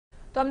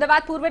તો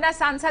અમદાવાદ પૂર્વના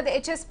સાંસદ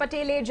એચ.એસ.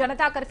 પટેલે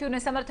જનતા કર્ફ્યુને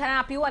સમર્થન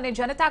આપ્યું અને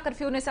જનતા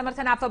કર્ફ્યુને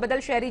સમર્થન આપવા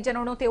બદલ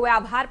શહેરીજનોનો તેઓએ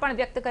આભાર પણ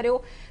વ્યક્ત કર્યો।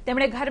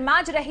 તેમણે ઘરમાં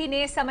જ રહીને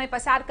સમય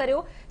પસાર કર્યો,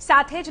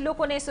 સાથે જ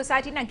લોકોને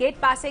સોસાયટીના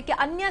ગેટ પાસે કે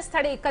અન્ય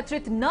સ્થળે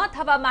એકત્રિત ન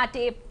થવા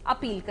માટે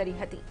અપીલ કરી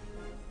હતી।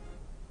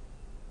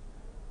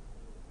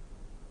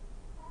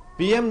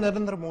 पीएम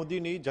नरेंद्र मोदी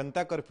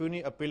जनता कर्फ्यू की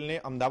अपील ने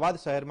अमदावाद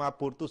शहर में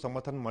पूरतु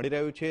समर्थन मळी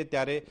रह्युं छे।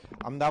 त्यारे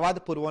अमदावाद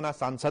पूर्वना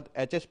सांसद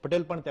एच.एस.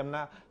 पटेल पण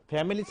तेमना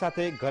फेमिली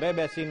साथे घरे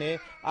बेसीने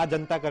आ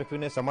जनता कर्फ्यू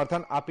ने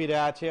समर्थन आपी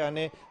रह्या छे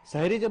अने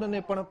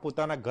शहेरीजनोने पण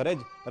पोताना घरे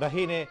ज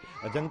रहीने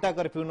जनता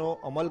कर्फ्यूनो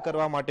अमल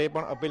करवा माटे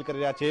पण अपील करी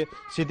रह्या छे।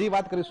 सीधी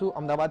वात करीशुं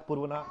अमदावाद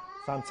पूर्वना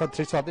सांसद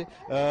श्री साथे।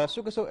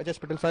 शुं कहेशो एच.एस.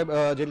 पटेल साहेब,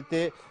 जे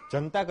रीते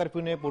जनता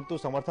कर्फ्यू ने पूरतु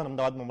समर्थन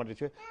अमदावादमां मळी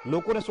छे,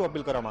 लोकोने शुं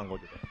अपील करवा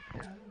मांगो छो?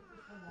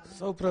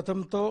 सौ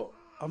प्रथम तो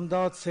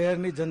अमदावाद शहर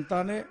जनता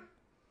ने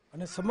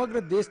અને સમગ્ર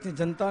દેશની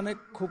જનતાને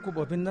ખૂબ ખૂબ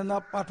અભિનંદન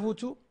પાઠવું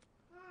છું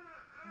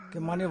કે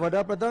માનનીય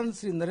વડાપ્રધાન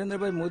શ્રી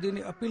નરેન્દ્રભાઈ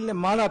મોદીની અપીલને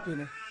માન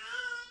આપીને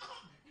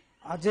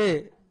આજે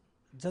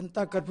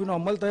જનતા કર્ફ્યુનો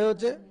અમલ થયો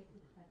છે।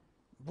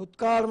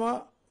 ભૂતકાળમાં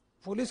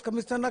પોલીસ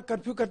કમિશનરના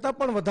કર્ફ્યુ કરતાં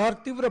પણ વધારે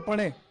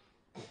તીવ્રપણે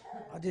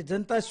આજે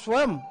જનતાએ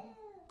સ્વયં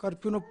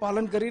કર્ફ્યુનું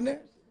પાલન કરીને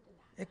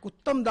એક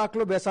ઉત્તમ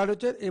દાખલો બેસાડ્યો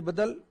છે। એ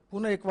બદલ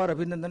પુનઃ એકવાર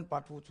અભિનંદન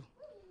પાઠવું છું।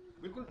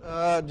 बिल्कुल,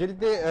 जे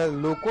रीते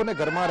लोकोने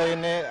घरमां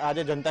रहीने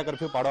आजे जनता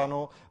कर्फ्यू पाडवानो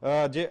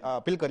जे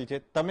अपील करी छे,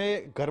 तमे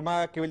घरमां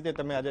केवी रीते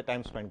तमे आजे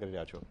टाइम स्पेन्ड करी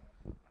रह्या छो?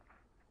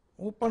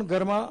 हूँ पण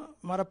घरमां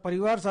मारा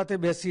परिवार साथे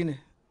बेसीने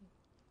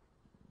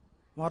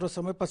मारो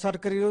समय पसार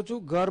करी रह्यो छुं।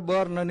 घर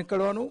बहार न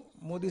निकळवानुं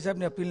मोदी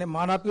साहेबनी अपीलने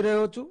मान आपी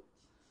रह्यो छुं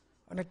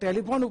अने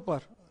टेलिफोन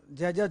पर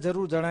ज्यां ज्यां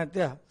जरूर जणाय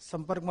त्यां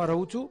संपर्कमां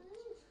रहूं छुं।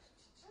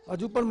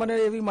 हजू पण मने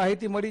एवी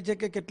माहिती मळी छे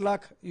के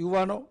केटलाक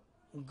युवानो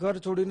घर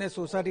छोडीने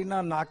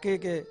सोसायटीना नाके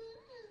के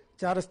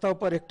चार रस्ता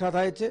पर एकठा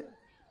थाय छे।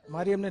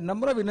 मारी एमने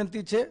नम्र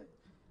विनंती छे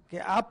के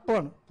आप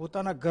पण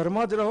पोताना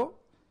घरमां ज रहो।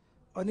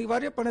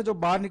 अनिवार्यपणे जो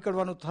बहार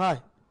निकळवानुं थाय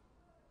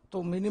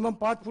तो मिनिमम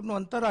 5 फूटनुं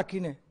अंतर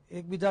राखीने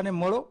एकबीजाने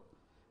मळो,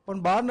 पण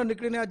बहार न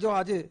निकळीने जो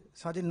आजे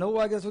सांजे 9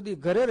 वाग्या सुधी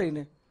घरे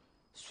रहीने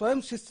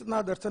स्वयं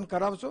शिस्तना दर्शन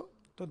करावशो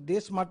तो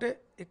देश माटे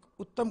एक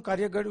उत्तम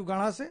कार्य कर्युं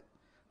गणाशे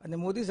અને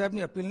મોદી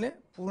સાહેબની અપીલને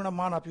પૂર્ણ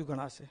માન આપ્યું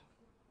ગણાશે।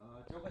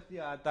 ચોક્કસથી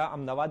આ હતા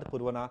અમદાવાદ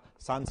પૂર્વના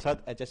સાંસદ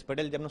એચ.એસ.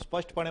 પટેલ, જેમનું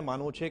સ્પષ્ટપણે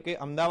માનવું છે કે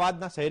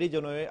અમદાવાદના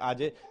શહેરીજનોએ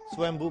આજે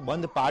સ્વયંભૂ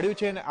બંધ પાડ્યું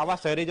છે અને આવા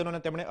શહેરીજનોને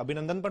તેમણે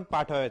અભિનંદન પણ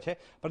પાઠવ્યા છે।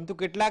 પરંતુ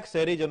કેટલાક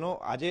શહેરીજનો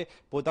આજે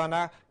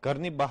પોતાના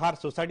ઘરની બહાર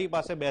સોસાયટી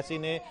પાસે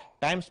બેસીને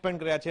ટાઈમ સ્પેન્ડ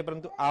કર્યા છે,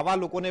 પરંતુ આવા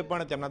લોકોને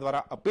પણ તેમના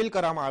દ્વારા અપીલ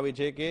કરવામાં આવી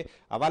છે કે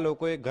આવા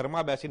લોકોએ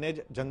ઘરમાં બેસીને જ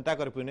જનતા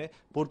કર્ફ્યુને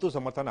પૂરતું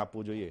સમર્થન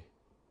આપવું જોઈએ।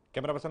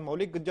 કેમેરા પર્સન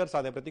મૌલિક ગુજ્જર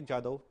સાથે પ્રતીક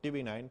જાદવ,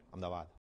 TV9 અમદાવાદ।